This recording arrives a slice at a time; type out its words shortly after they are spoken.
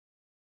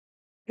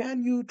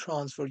Can you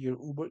transfer your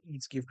Uber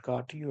Eats gift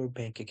card to your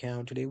bank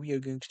account? Today we are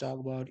going to talk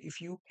about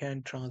if you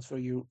can transfer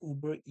your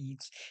Uber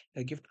Eats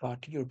gift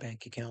card to your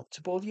bank account.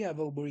 Suppose you have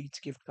a Uber Eats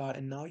gift card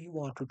and now you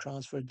want to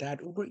transfer that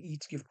Uber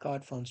Eats gift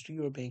card funds to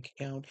your bank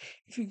account,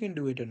 if you can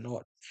do it or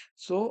not.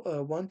 So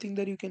one thing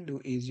that you can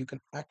do is you can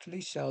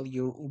actually sell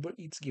your Uber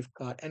Eats gift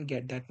card and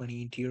get that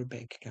money into your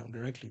bank account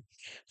directly.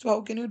 So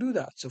how can you do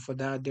that? So for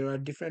that, there are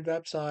different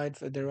websites.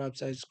 There are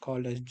websites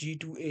called as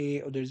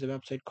G2A, or there's a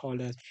website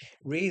called as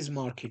Raise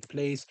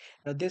Marketplace.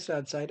 Now, this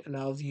website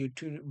allows you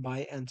to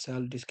buy and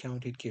sell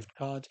discounted gift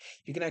cards.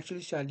 You can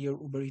actually sell your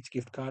Uber Eats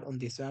gift card on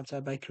this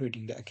website by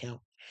creating the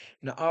account.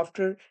 Now,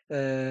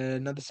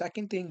 the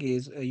second thing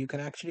is you can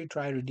actually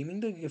try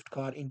redeeming the gift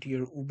card into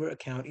your Uber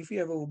account if you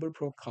have a Uber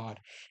Pro card.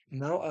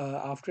 Now,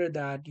 after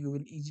that, you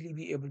will easily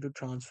be able to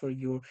transfer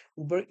your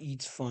Uber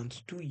Eats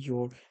funds to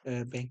your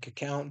bank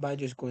account by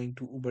just going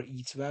to Uber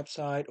Eats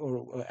website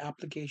or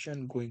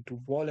application, going to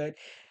wallet,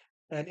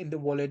 and in the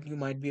wallet you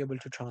might be able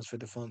to transfer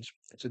the funds.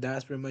 So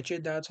that's pretty much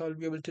it. That's how I'll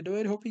be able to do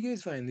it. Hope you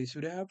guys find this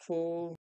video helpful.